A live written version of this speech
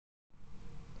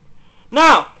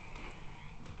Now!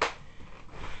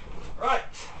 Right,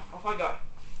 off I go.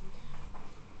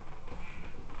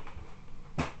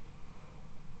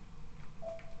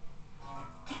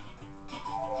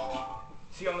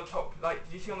 See on the top, like,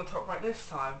 did you see on the top right this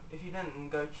time? If you didn't, then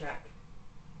go check.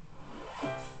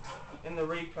 In the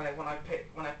replay when I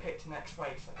picked next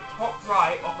race. At the top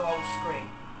right of the whole screen.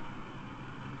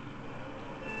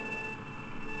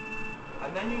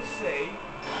 And then you see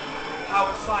how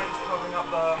a sign's covering up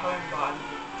the home button.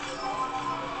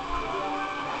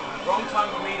 Wrong time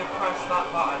for me to press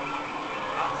that button.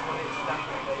 That's what it's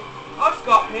definitely. I'll just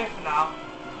go up here for now.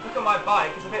 Look at my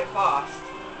bike, it's a bit fast.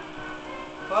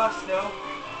 First still.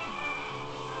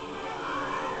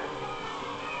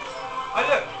 Oh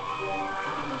look!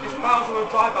 It's Bowser with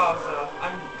Dry Bowser,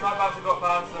 and Dry Bowser got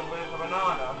Bowser with a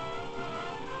banana.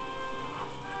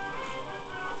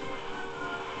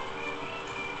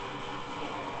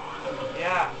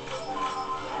 Yeah.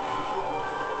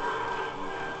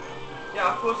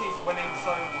 Yeah, of course he's winning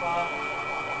so far.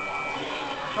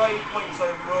 30 points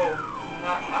overall.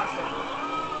 That's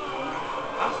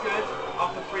good.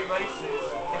 After 3 races.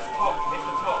 It's the top.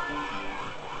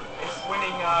 It's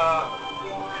winning 3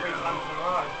 times in a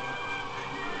row.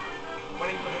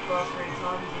 Winning for the first 3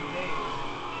 times indeed.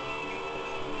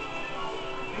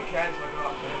 Who cares if I go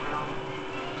up there now?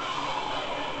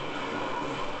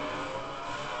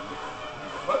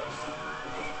 Whoops.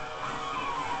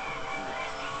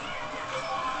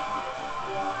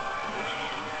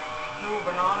 No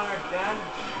banana again.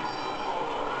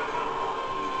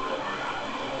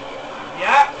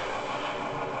 Yeah.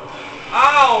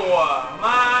 Ow,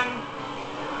 man.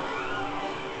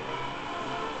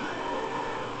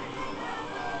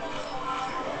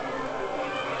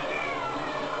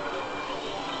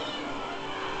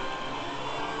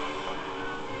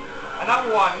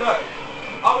 Another one, look.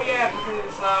 Oh yeah, because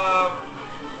it's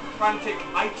frantic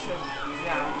items,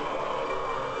 yeah.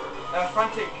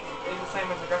 Frantic is the same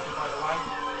as aggressive, by the way.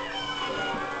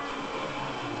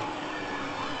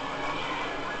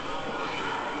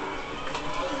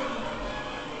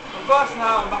 I'm first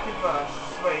now, I'm back in first.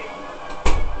 Sweet.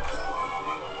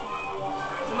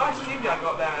 It's a nice TV I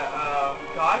got there,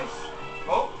 guys.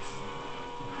 Folks.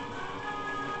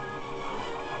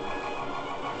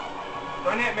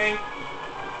 Don't hit me.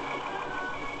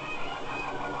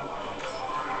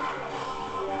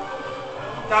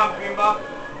 Down, Goomba.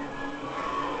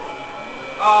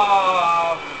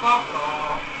 Oh, fuck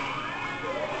off.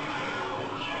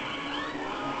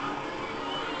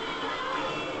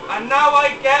 And now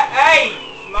I get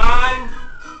 8, man.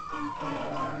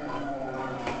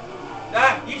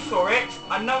 There, you saw it.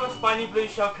 Another spiny blue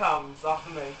shell comes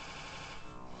after me.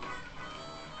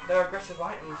 They're aggressive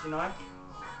items, you know.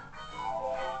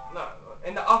 No,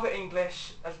 in the other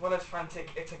English, as well as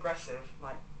frantic, it's aggressive.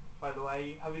 Like, by the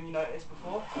way, haven't you noticed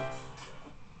before?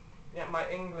 Yeah, my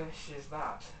English is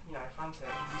that. You know, frantic.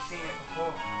 You've seen it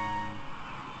before.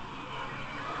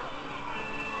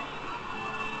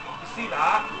 You see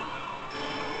that?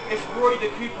 It's Roy the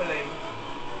Koopaling.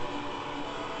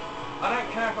 I don't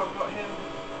care if I've got him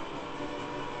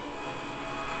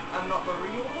and not the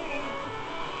real me.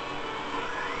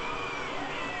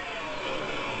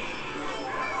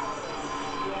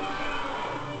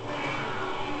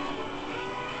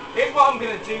 Here's what I'm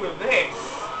gonna do with this.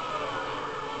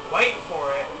 Wait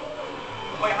for it.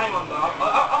 Wait, hang on though.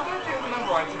 I'm gonna do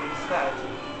another item instead.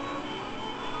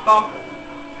 Bump.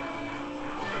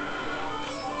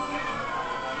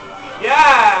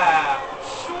 Yeah!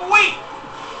 Sweet!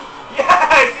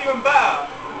 Yeah, it's even better.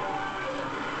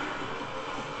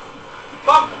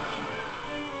 Bump.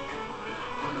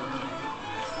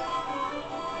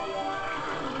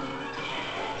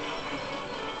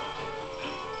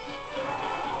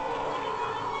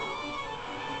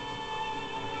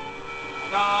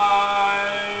 No!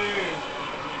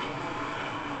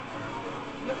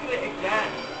 Look at it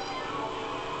again.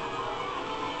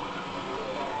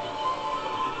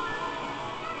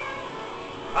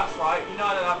 That's right, you know I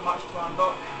don't have much to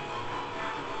unlock.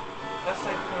 Let's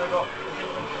say because I got a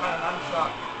different kind of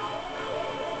nunchuck.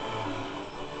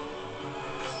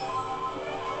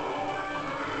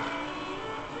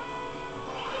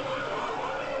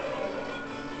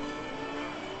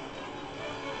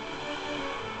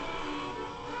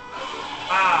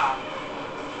 Ah!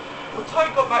 Well,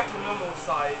 Toad got back to normal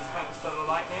size thanks to the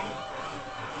lightning.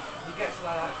 You get to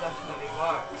that definitely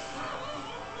works.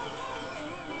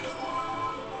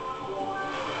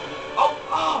 Oh!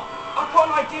 Oh! I've got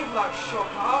an idea for that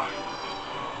shortcut.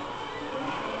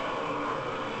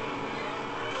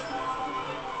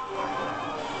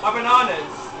 My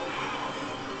bananas.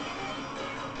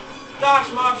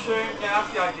 Dash mushroom. Yeah,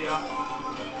 that's the idea.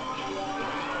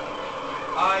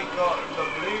 I got the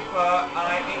blooper and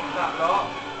I inked that lot.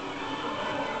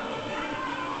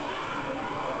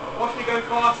 Watch me go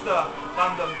faster.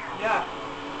 Tandem. Yeah.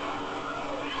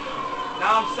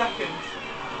 Now I'm second.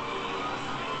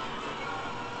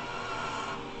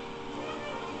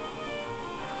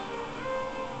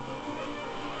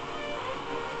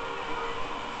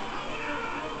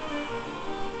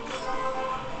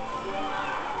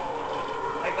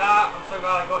 Like that. I'm so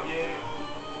glad I got you.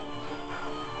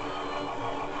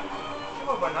 Give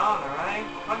a banana, eh?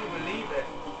 Can't you believe it?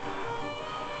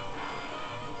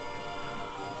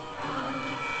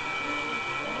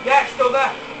 Yeah, it's still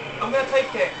there. I'm gonna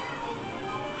take it.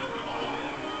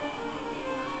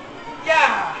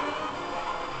 Yeah!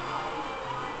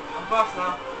 I'm first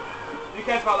now. Who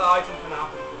cares about the item for now?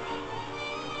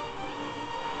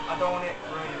 I don't want it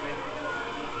ruining me.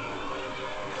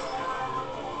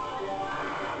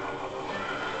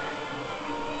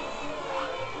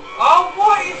 Oh,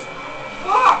 what is...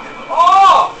 Fuck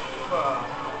off!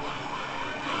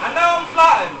 And now I'm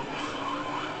flattened.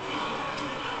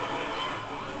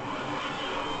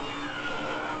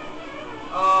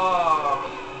 Oh.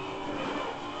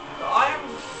 I am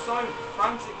so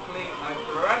frantically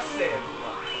aggressive.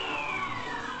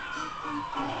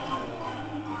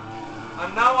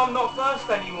 And now I'm not first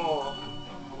anymore.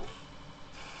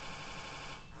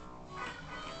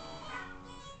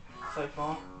 So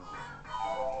far.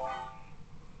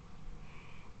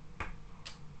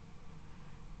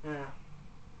 Yeah.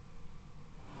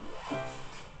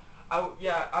 Oh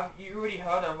yeah, you already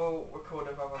heard I will record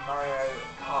of other Mario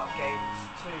Kart games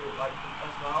too, like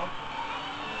as well.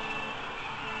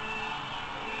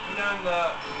 You know, in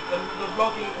the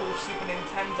vlogging called Super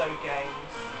Nintendo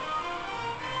games,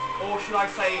 or should I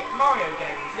say Mario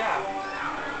games? Yeah.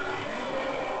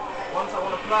 Ones I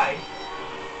want to play,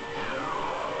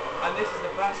 and this is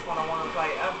the best one I want to play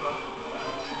ever.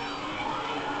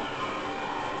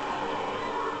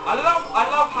 I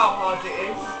love how hard it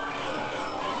is.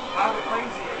 How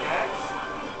crazy it gets.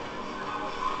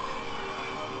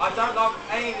 I don't love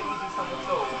any of the easy stuff at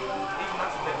all. Even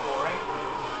that's a bit boring.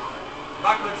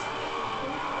 Backwards.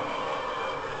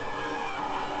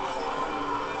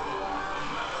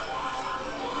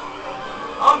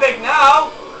 I'm big now!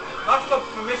 Nice job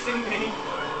for missing me.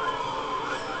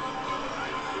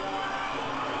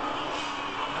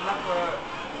 Another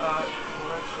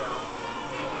correction.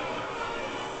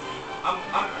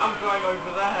 I'm going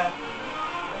over there.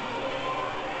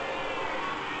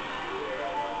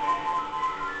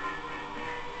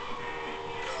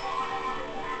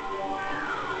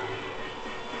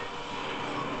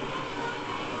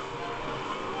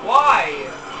 Why?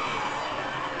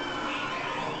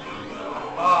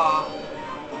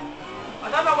 I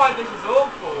don't know why this is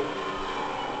awful.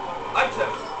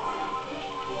 Item.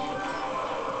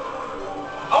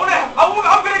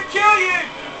 I'm gonna kill you!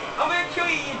 I'm gonna kill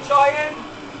you, you giant!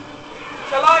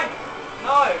 Shall I?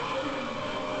 No.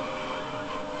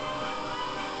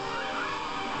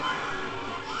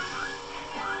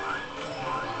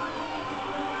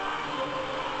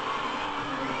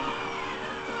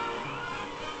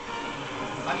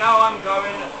 And now I'm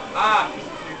going, piece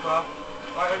of super,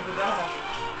 right over there.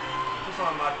 This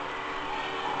one, mud.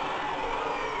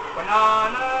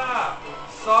 Banana!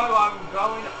 So I'm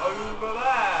going over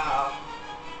there.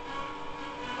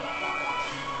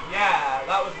 Yeah,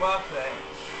 that was worth it.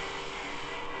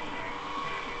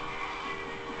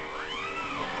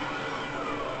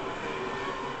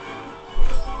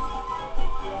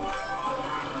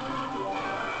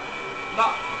 No,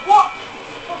 what?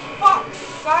 For fuck's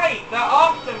sake, they're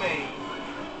after me.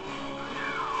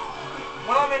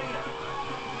 When I'm in,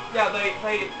 yeah, they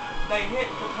hit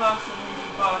the person who's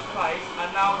in first place, and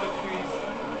now look who's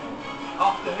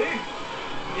after who.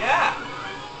 Yeah.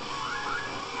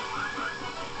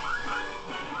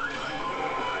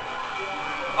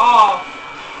 Oh,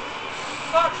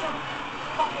 such a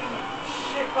fucking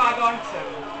shitbag item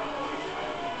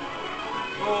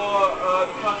for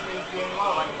the person who's doing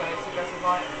well, like when it's aggressive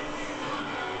item.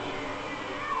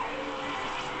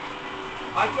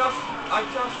 I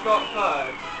just got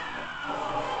third.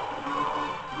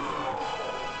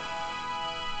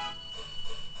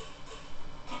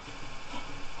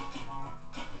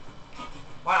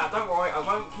 Wow, don't worry, I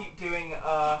won't keep doing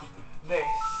this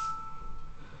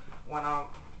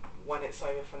when it's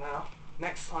over for now.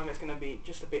 Next time it's gonna be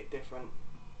just a bit different.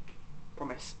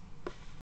 Promise.